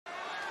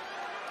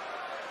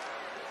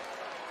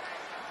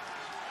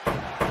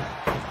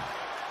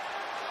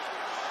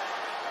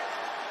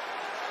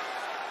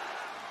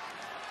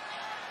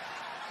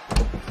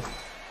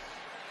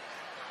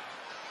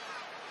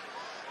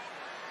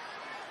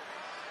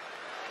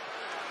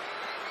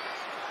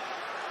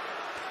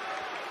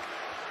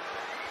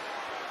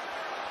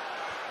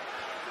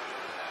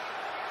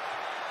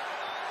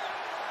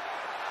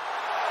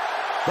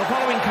The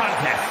following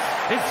contest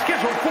is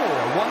scheduled for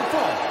one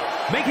fall.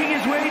 Making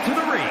his way to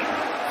the ring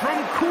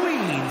from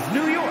Queens,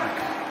 New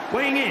York,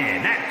 weighing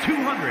in at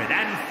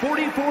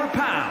 244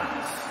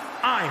 pounds,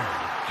 Iron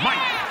Mike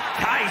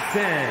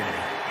Tyson.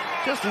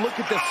 Just look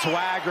at the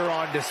swagger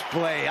on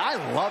display. I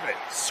love it.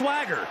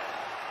 Swagger?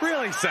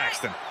 Really,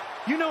 Saxton?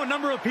 You know a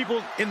number of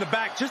people in the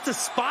back just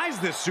despise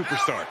this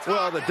superstar.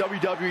 Well, the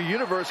WWE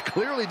Universe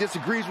clearly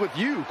disagrees with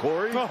you,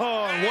 Corey.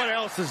 Oh, and what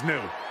else is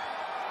new?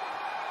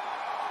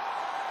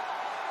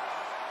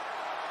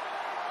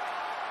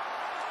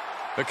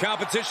 The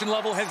competition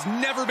level has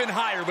never been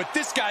higher, but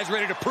this guy's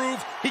ready to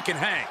prove he can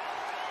hang.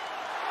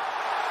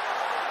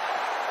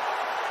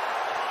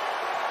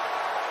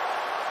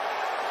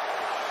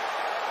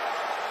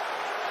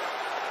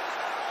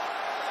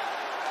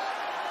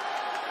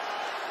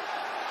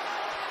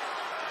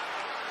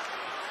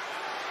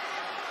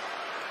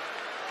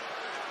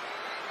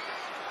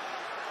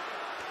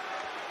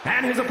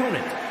 And his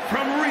opponent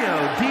from Rio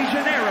de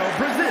Janeiro,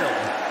 Brazil,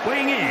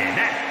 weighing in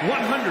at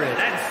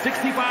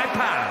 165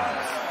 pounds,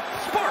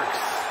 Sparks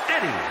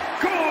Eddie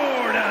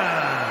Gordon.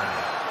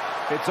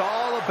 It's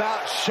all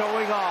about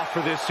showing off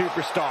for this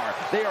superstar.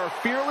 They are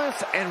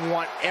fearless and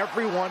want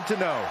everyone to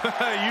know.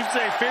 You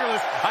say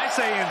fearless, I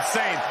say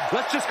insane.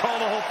 Let's just call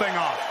the whole thing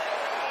off.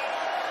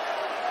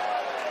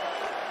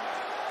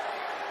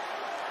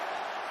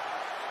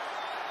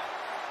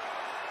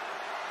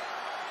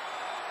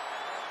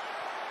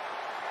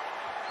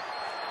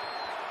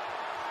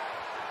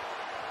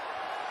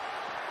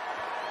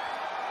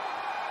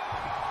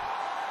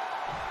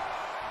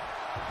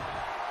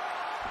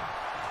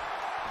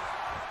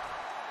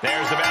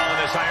 There's the bell,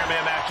 and this Iron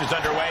Man match is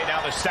underway.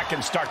 Now the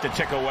seconds start to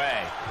tick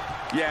away.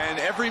 Yeah, and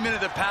every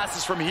minute that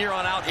passes from here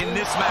on out in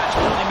this match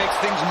only makes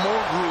things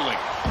more grueling,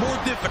 more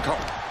difficult,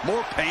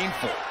 more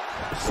painful.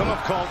 Some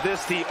have called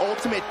this the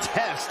ultimate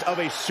test of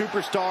a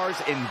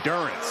superstar's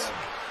endurance.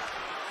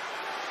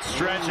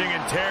 Stretching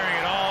and tearing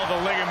at all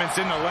the ligaments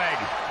in the leg.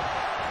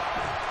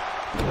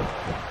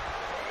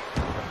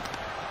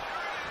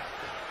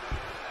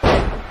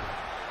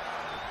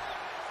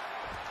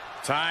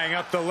 Tying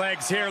up the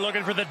legs here,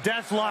 looking for the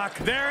death lock.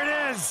 There it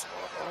is.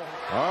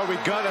 Oh, we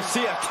gotta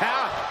see a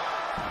tap.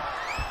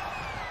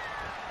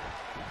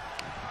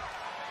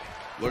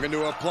 Looking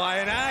to apply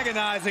an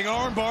agonizing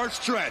armbar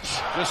stretch.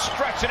 Just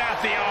stretching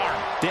out the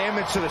arm.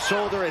 Damage to the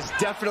shoulder is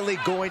definitely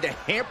going to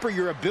hamper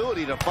your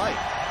ability to fight.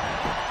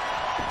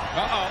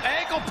 Uh-oh,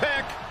 ankle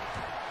pick.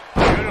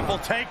 Beautiful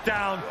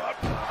takedown.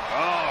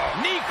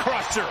 Oh, knee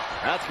crusher.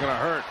 That's gonna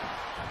hurt.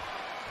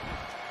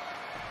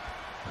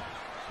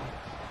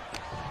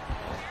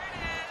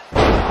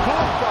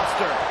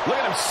 Look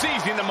at him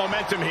seizing the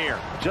momentum here.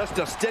 Just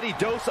a steady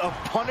dose of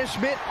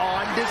punishment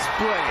on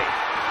display.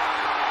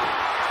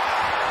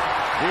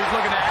 He's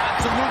looking to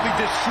absolutely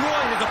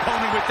destroy his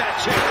opponent with that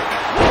chair.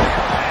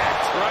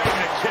 Right in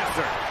the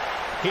kisser.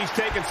 He's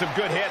taking some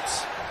good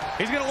hits.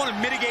 He's going to want to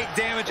mitigate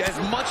damage as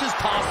much as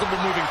possible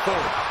moving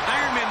forward.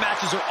 Iron Man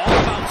matches are all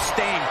about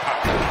staying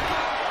power.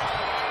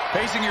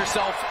 Facing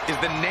yourself is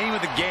the name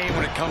of the game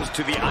when it comes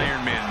to the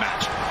Iron Man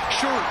match.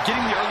 Sure,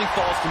 getting the early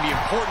falls can be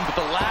important, but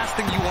the last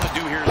thing you want to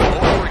do here is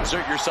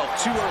overexert yourself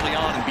too early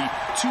on and be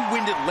too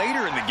winded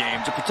later in the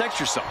game to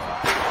protect yourself.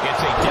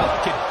 It's a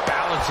delicate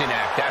balancing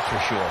act, that's for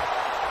sure.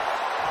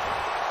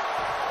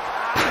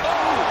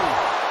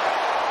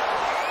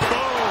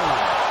 Boom.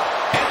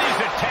 And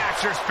these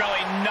attacks are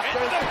spelling nothing.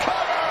 There's the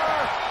cover!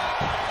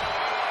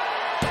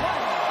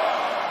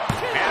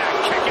 And a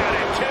kick out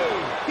at two.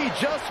 He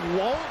just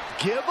won't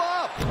give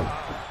up.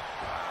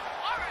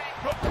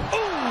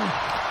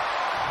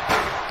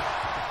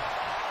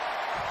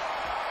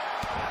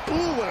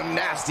 Ooh, what a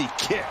nasty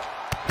kick.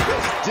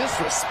 Just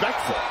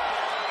disrespectful.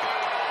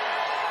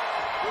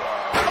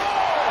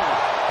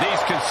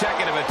 These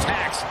consecutive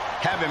attacks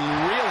have him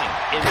reeling.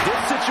 In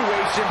this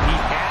situation, he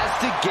has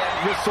to get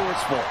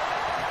resourceful.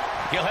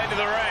 He'll head to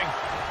the ring.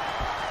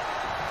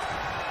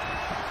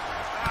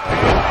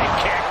 High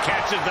kick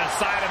catches the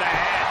side of the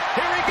head.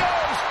 Here he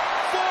goes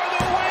for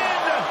the win.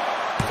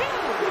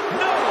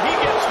 No, he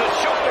gets the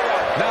shoulder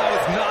up. Now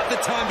is not the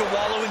time to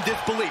wallow in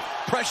disbelief.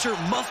 Pressure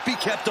must be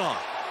kept on.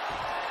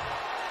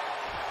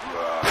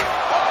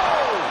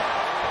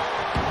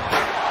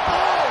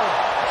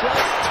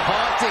 Just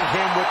taunting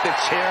him with the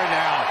chair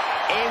now.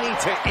 Aiming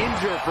to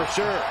injure for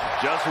sure.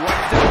 Just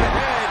right down the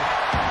head.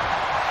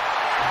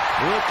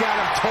 Look at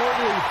him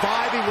totally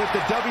vibing with the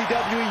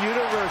WWE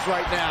Universe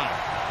right now.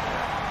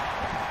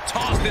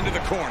 Tossed into the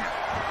corner.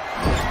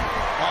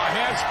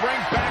 Handspring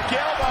back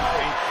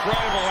elbow.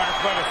 Incredible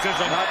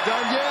athleticism. Not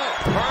done yet.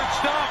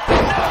 Perched up.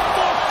 Now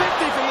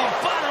 450 from the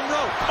bottom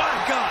rope. My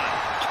God.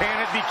 Can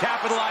it be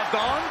capitalized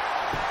on?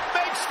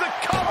 Makes the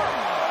cover.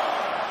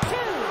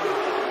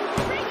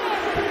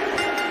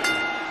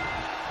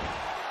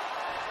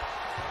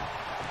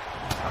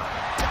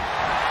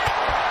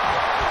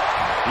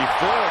 He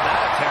foiled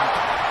that attempt.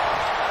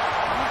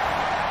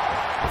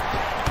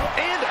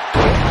 And a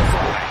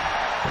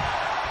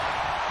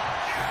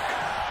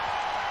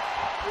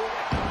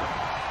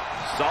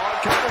saw it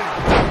coming.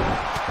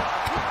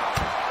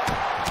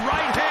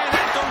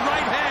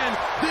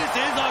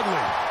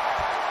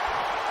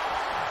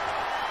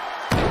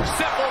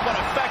 Simple but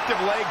effective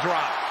leg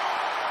drop.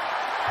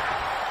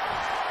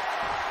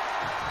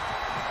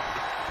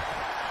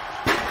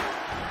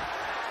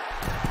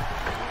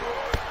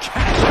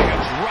 Catching a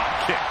drop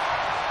kick.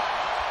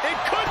 It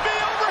could be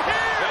over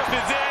here. This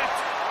is it.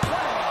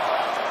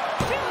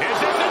 Is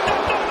this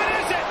enough? No, it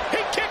isn't.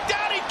 He kicked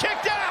out. He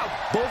kicked out.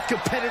 Both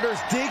competitors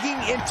digging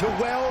into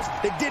wells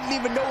they didn't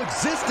even know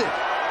existed.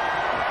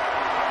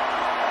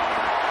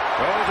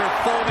 Those are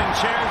folding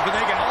chairs, but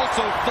they can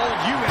also fold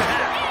you in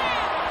half.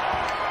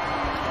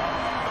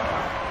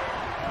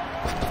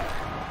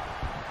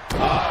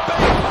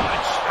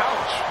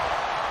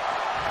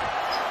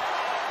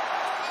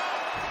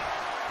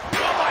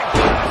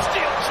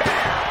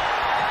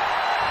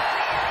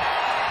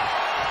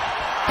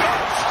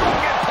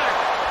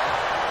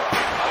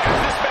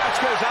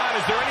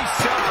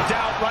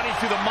 Running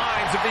through the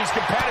minds of these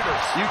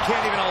competitors. You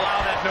can't even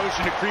allow that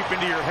notion to creep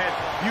into your head.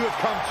 You have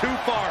come too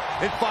far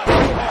and fought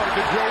too hard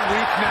to grow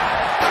weak now.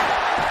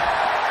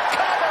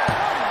 Cover!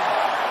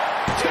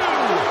 2.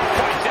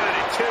 Fight down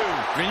at 2.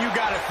 I mean, you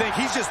got to think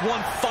he's just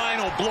one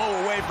final blow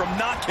away from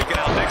not kicking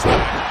out next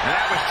time. And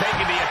that was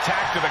taking the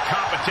attack to the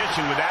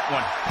competition with that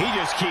one. He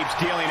just keeps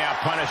dealing out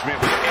punishment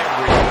with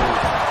every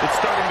move. It's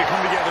starting to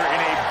come together in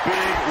a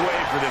big way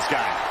for this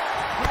guy.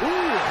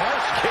 Ooh,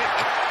 harsh kick.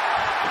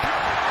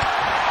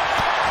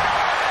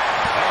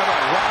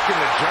 Rock in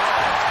the jaw.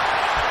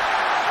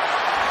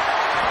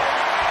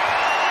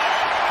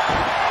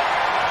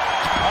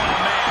 Oh,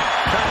 man.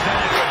 Turns that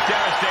into a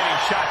devastating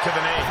shot to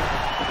the knee.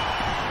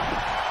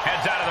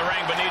 Heads out of the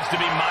ring, but needs to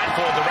be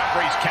mindful of the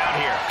referee's count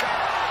here.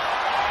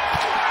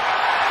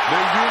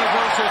 The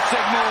universal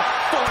signal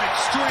for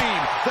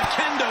extreme. The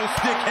kendo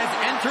stick has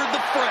entered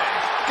the fray.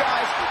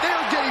 Guys,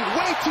 they're getting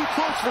way too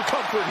close for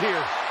comfort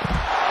here.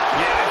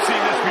 Yeah, I've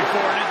seen this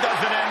before, and it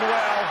doesn't end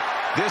well.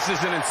 This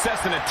is an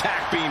incessant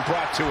attack being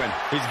brought to him.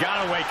 He's got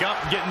to wake up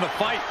and get in the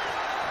fight.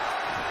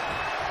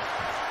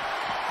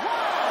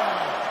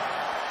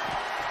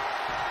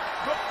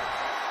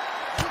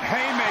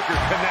 Haymaker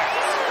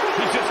connects.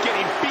 He's just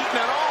getting beaten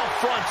on all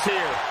fronts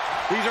here.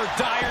 These are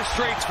dire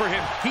straits for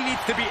him. He needs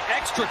to be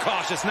extra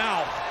cautious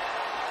now.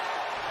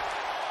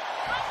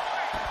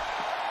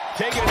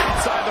 Taking it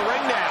inside the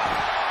ring now.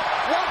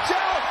 Watch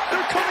out!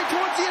 They're coming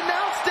towards the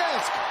announce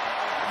desk.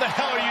 What the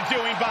hell are you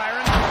doing,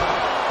 Byron?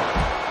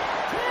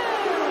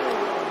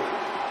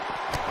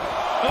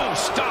 Oh,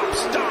 stop,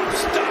 stop,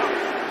 stop.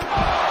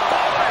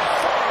 Oh, that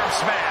forearm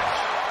smash.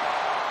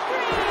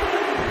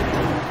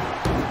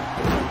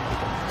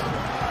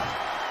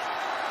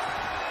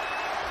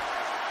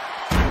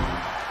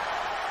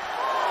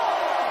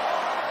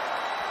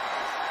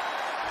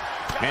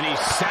 And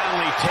he's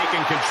soundly taking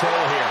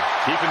control here,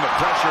 keeping the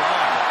pressure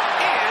on.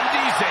 And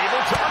he's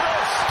able to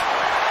reverse.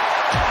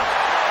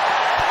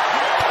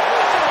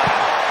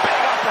 Big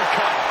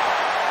uppercut.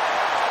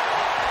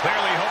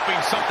 Clearly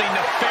hoping something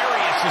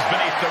nefarious is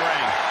beneath the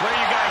ring. What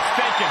are you guys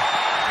thinking?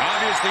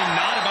 Obviously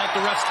not about the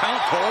ref's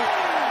count, Cole.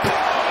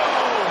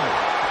 Boom!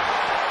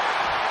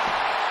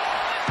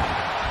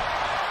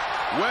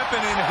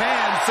 Weapon in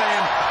hand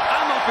saying,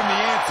 I'm up in the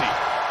ante.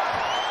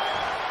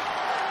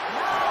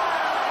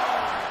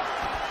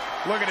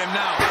 Look at him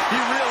now. He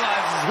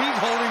realizes he's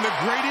holding the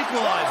great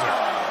equalizer.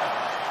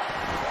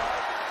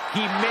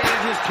 He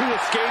manages to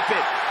escape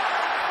it.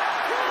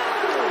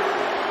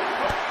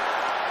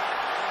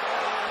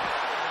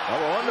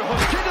 Oh, underhook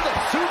into the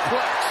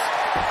suplex.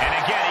 And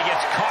again, he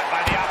gets caught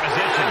by the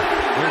opposition.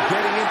 We're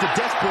getting into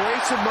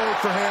desperation mode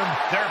for him.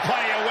 There are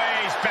plenty of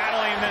ways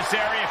battling in this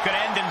area could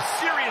end in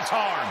serious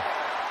harm.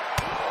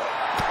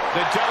 The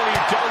WWE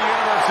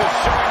Universe is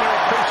showing their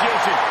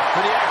appreciation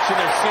for the action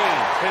they're seeing.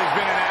 It has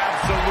been an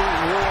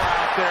absolute war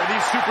out there.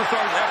 These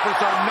superstars'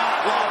 efforts are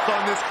not lost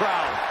on this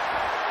crowd.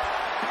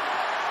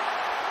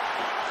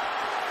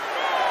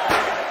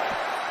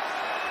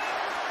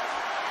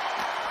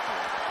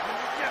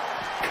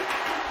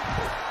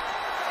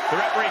 The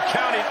referee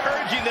counting,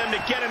 urging them to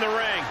get in the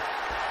ring.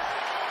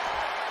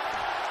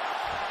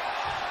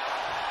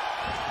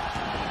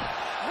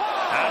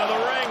 Out of the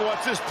ring,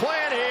 what's his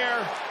plan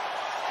here?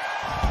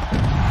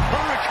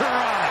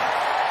 Hurricane.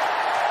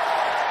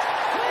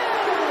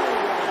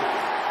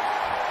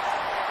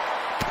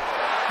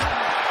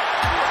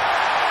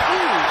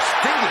 Ooh,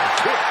 stinging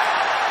kick.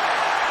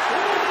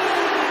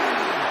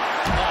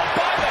 Oh,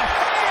 by the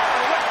hair,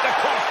 whipped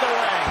across the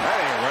ring. That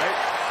ain't right.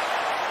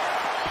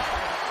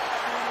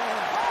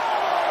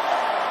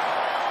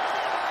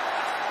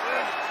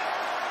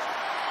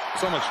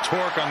 So much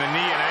torque on the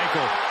knee and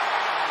ankle.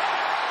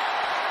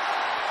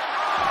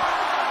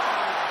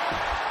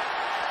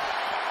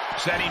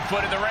 Setting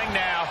foot in the ring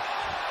now.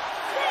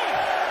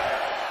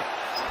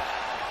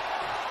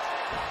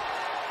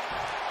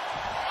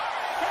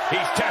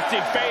 He's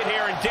testing fate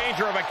here, in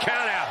danger of a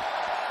countout.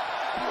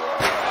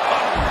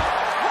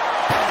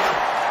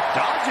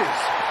 Dodges.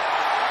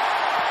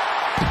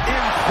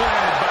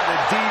 Implanted by the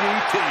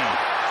DDT.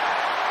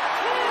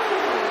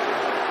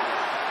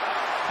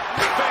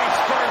 Face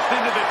first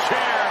into the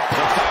chair.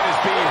 The fight is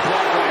being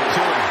brought right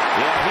to him.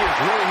 Yeah, he has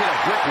really hit a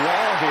brick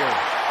wall here.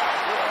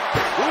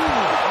 Ooh.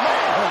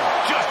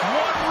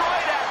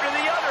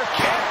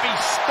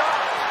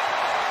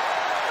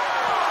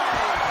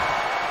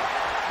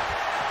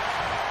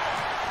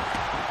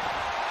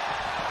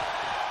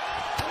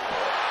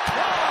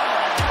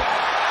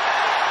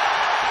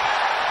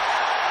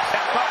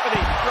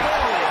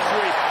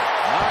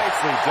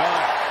 Nicely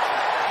done.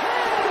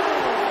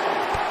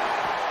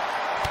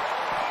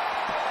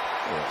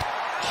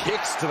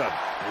 Kicks to the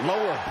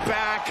lower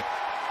back,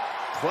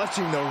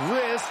 clutching the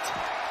wrist.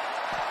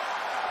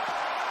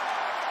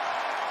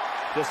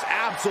 Just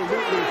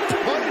absolutely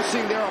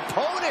punishing their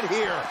opponent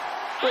here,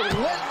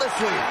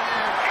 relentlessly.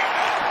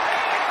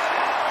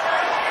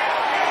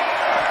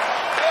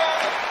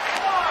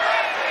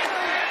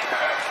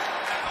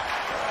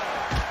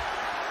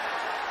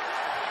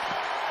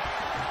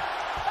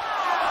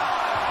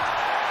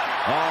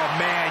 Oh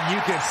man, you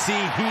can see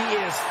he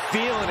is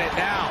feeling it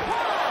now.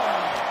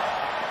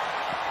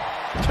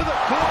 To the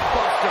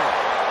bootbuster.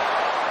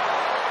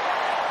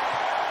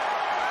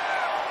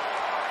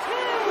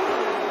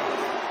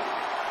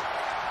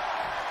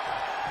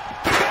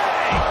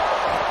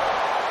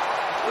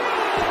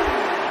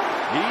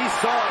 He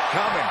saw it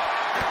coming.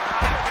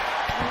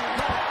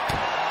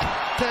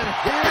 Then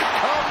here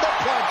come the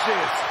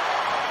punches.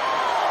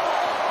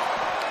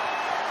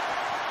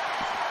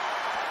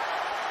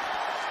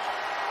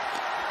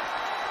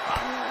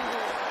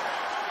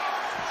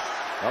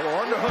 Double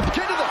underhook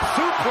into the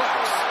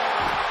suplex.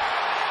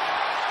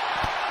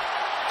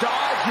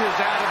 Dodges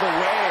out of the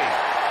way.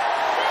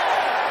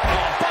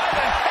 Oh, by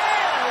the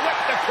hair,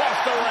 whipped across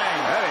the ring.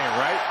 That ain't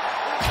right.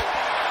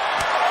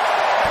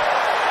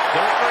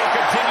 The referee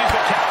continues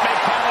the count. May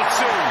call it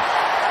soon.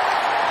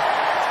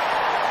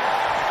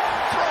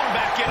 Thrown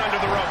back in under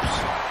the ropes.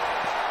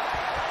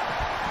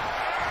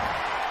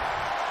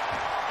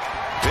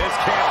 This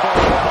can't fall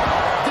apart.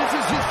 This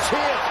is his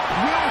chance.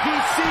 Will he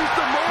seize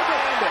the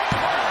moment?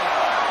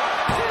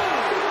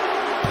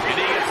 And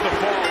he gets the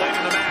fall late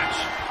in the match.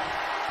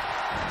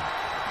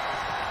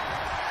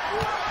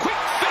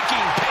 Quick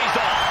thinking pays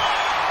off.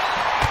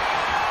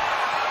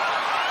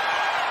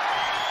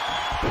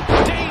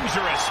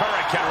 Dangerous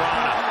Hurricane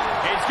Rana.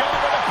 He's going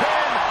for the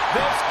pin.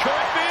 This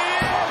could be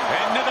it.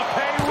 Into the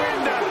pay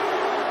window.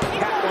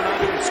 Cat went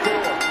under the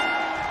score.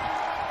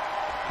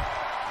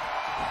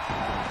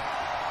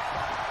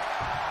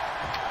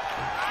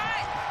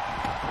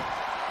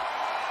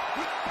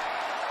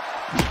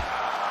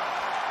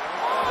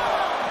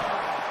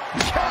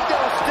 Kendo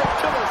stick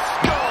to the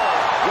skull.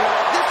 Well,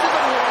 this is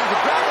a warning to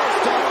grab our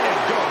stuff and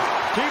go.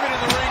 Keep it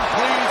in the ring,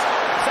 please.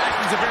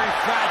 Saxton's a very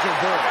fragile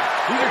boy.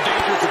 These are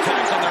dangerous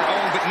attacks on their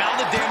own, but now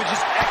the damage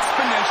is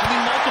exponentially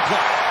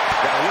multiplied.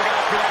 Gotta look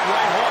out for that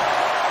right hook.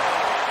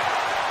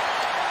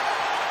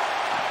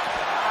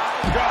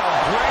 Got a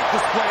great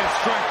display of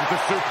strength with the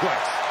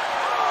suplex.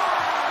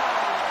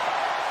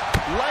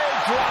 Leg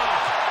drop.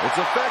 It's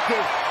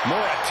effective.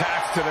 More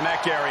attacks to the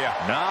neck area.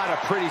 Not a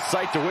pretty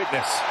sight to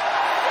witness.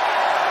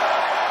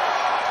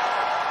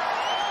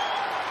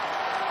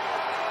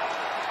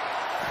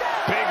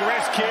 Big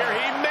risk here.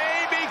 He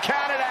may be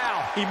counted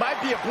out. He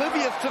might be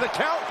oblivious to the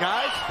count,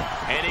 guys.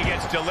 And he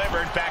gets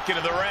delivered back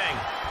into the ring.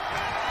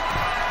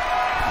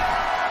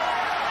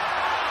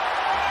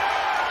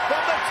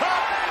 From the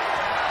top.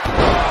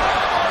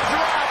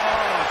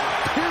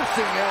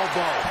 Piercing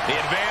elbow. The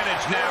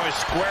advantage now is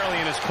squarely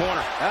in his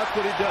corner. That's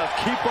what he does.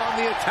 Keep on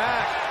the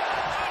attack.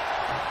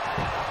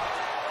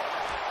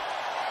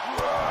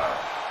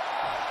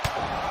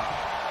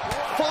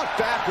 Fought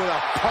back with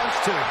a punch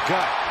to the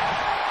gut.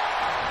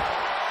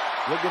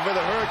 Looking for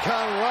the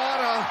Hurricane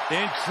Rana.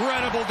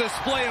 Incredible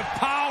display of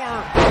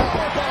power.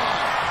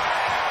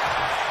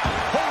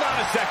 Hold on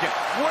a second.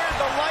 Where'd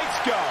the lights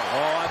go?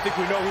 Oh, I think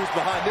we know who's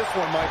behind this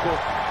one, Michael.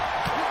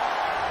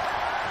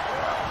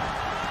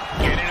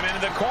 Getting him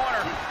into the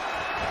corner.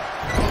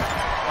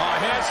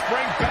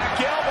 Handspring back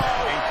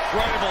elbow.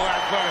 Incredible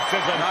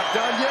athleticism. Not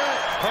done yet.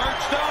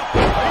 Perched up.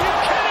 Are you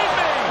kidding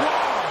me?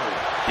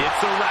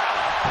 It's a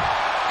wrap.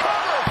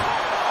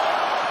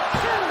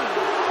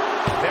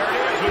 There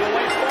it is with a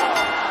late fall.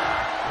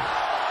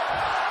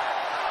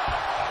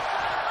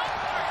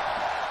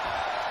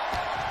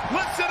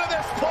 Listen to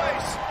this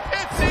place.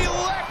 It's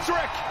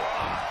electric.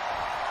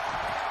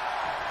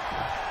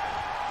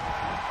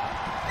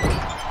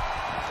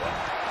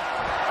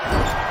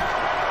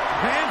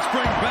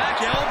 Handspring back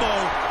elbow.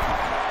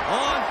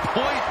 On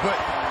point, but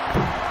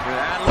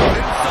add a little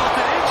insult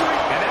to injury.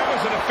 And that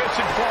was an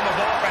efficient form of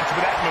offense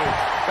with that move.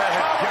 That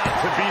has got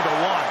to be the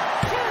one.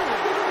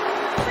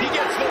 He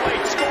gets the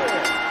late score.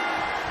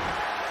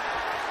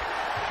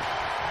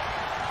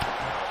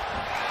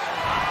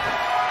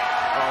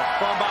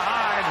 From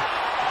behind.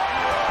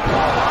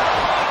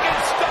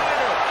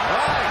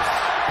 Nice.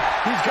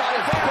 He's got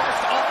his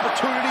best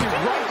opportunity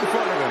right in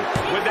front of him.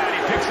 With that, he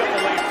picks up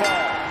a late fall.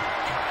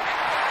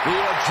 The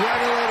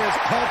adrenaline is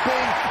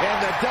pumping, and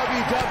the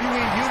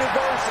WWE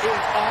Universe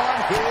is on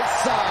his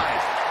side.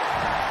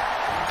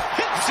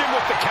 Hits him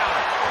with the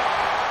counter.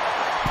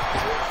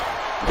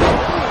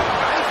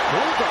 Nice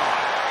bulldog.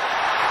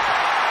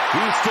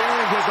 He's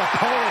staring his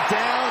opponent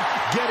down,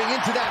 getting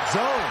into that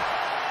zone.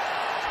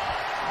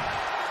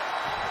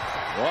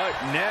 What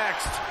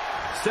next?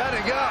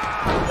 Setting up.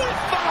 With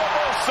the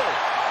reversal.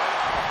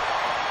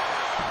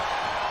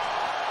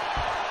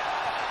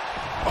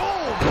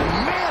 Oh,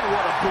 man,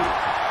 what a boot.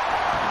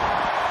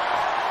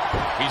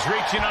 He's He's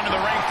reaching under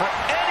the ring for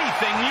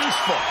anything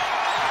useful.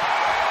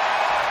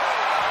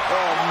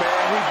 Oh,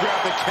 man, he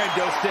grabbed the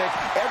kendo stick.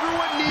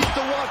 Everyone needs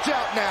to watch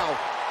out now.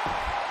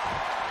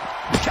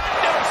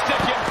 Kendo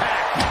stick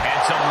impact. And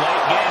some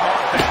late game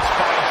offense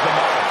finds the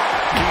mark.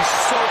 He's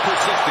so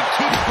persistent.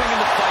 Keeps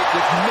bringing the fight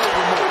with no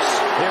remorse.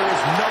 There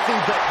is nothing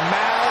but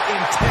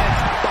malintent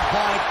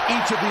behind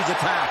each of these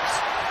attacks.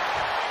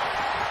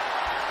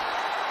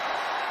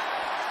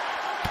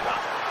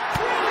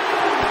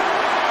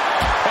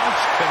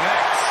 Punch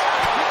connects.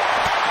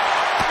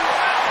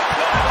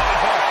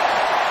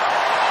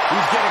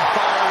 He's getting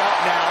fired up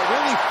now,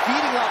 really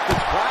feeding off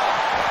this crowd.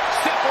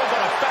 Simple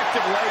but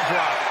effective leg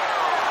drop.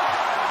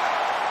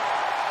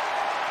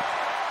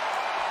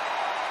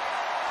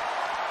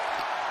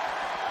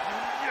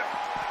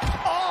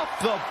 Off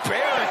the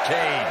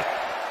barricade.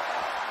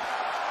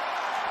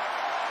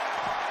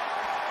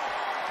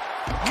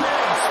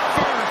 Legs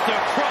first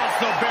across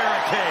the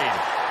barricade.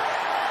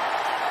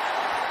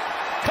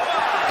 Come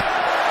on.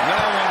 No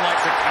one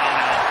likes a count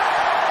out.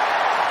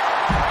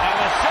 On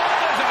the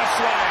shoulders and a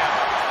slam.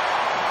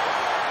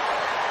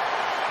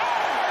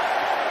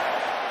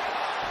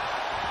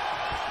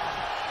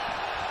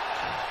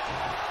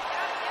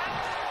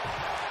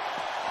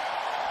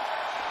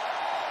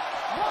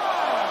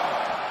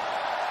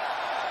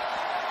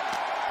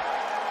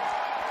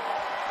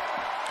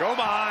 Go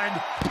behind.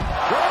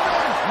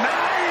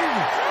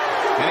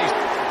 And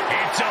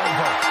It's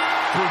over.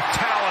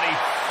 Brutality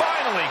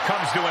finally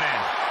comes to an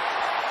end.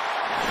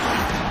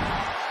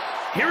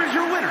 Here is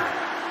your winner,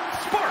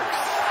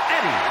 Sparks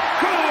EDDY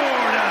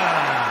GORDO.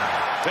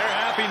 they're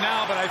happy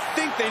now, but I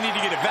think they need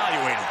to get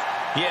evaluated.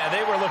 Yeah,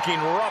 they were looking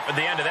rough at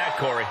the end of that,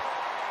 Corey.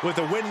 With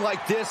a win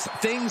like this,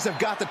 things have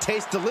got to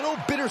taste a little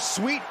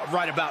bittersweet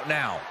right about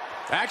now.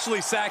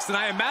 Actually, Saxton,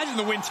 I imagine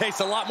the win tastes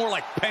a lot more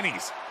like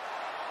pennies.